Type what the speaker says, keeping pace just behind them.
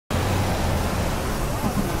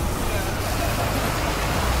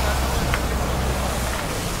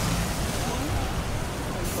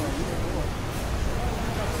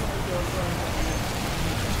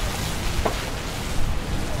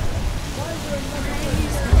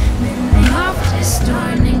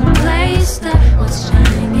Distorting place that was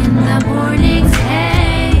shining in the morning's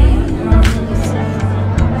haze.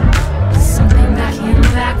 Something that came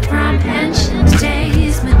back from ancient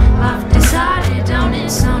days, but life decided on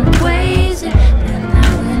its own ways, and then I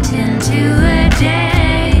went into a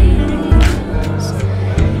daze.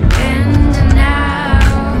 And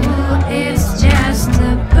now it's just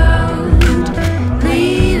a boat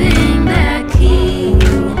leaving the quay,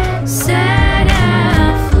 set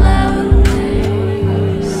afloat.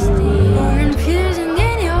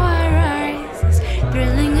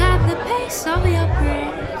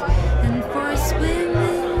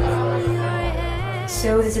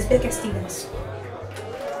 So this is Becca Stevens.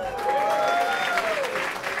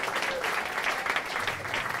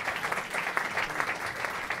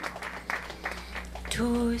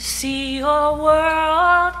 To see your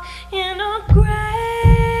world in a grain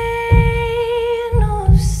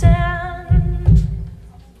of sand,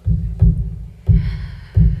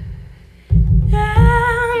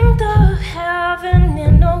 and the heaven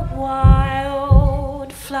in a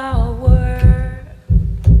wild flower.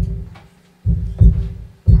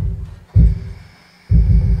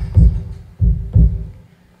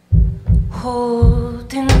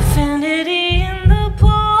 Hold infinity in the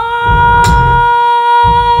palm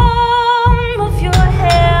of your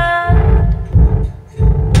hand,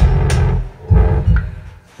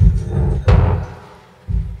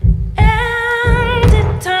 and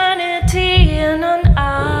eternity in an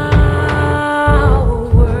hour.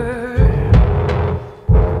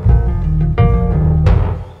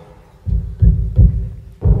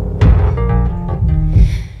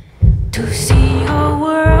 To see your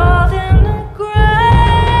world in a grain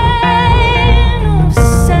of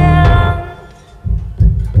sand,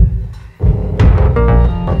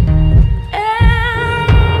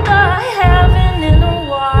 and a heaven in a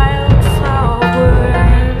wildflower.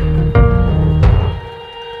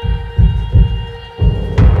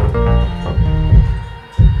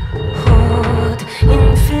 Hold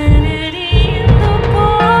infinity in the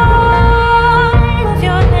palm of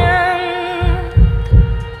your hand,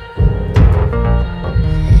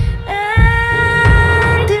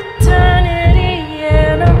 and eternity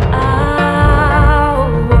in an hour.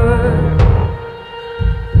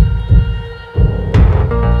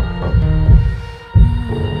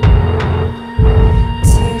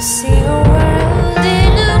 To see a world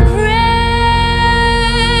in a grain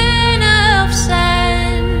of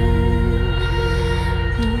sand,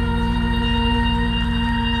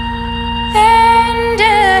 and a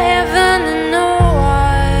heaven in a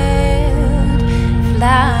wild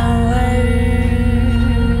flower.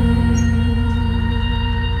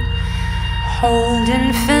 Hold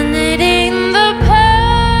infinity in the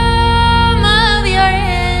palm of your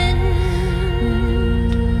hand,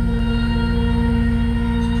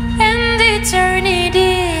 and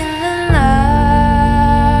eternity in an hour.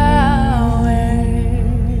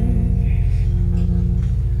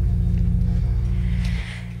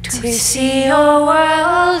 To see your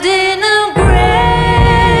world in a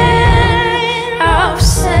grain of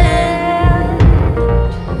sand,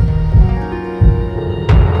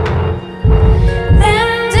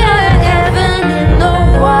 and a heaven in a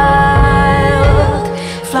wild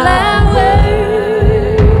flower.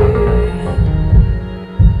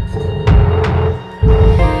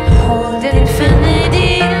 Hold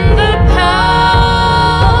infinity in the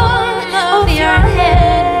palm of your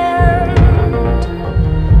hand,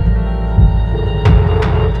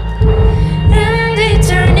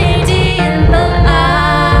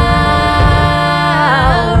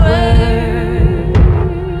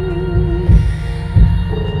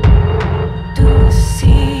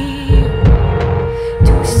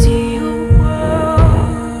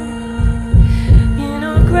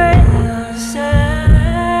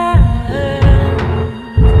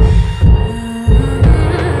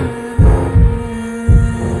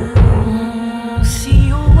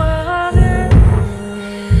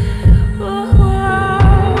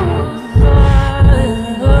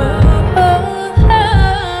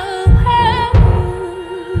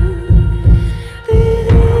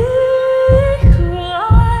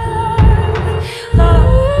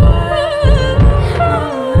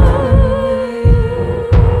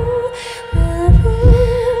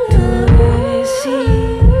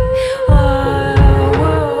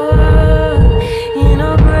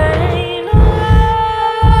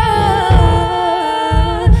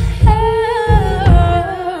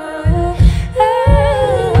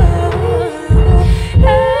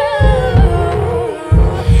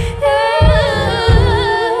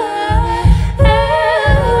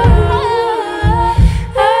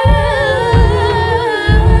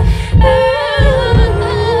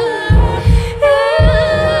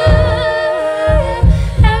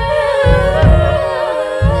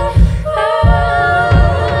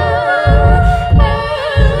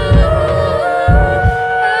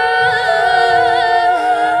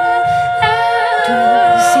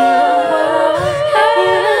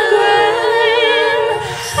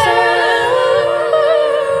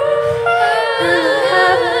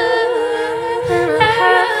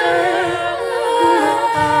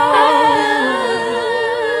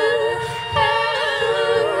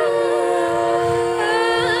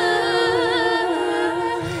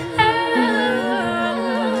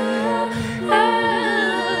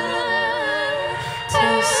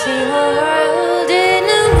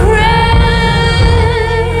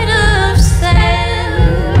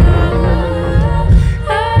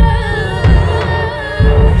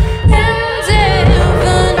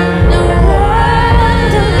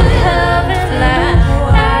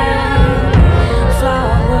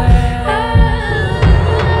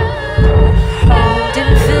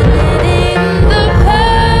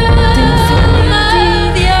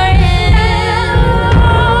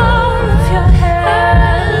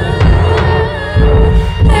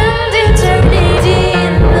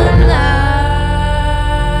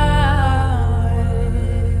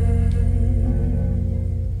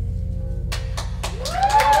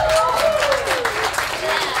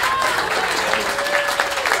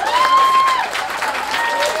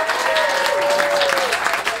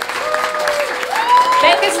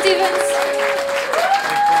 Stevens.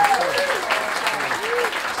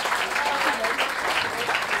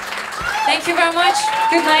 Thank you very much.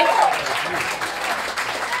 Good night.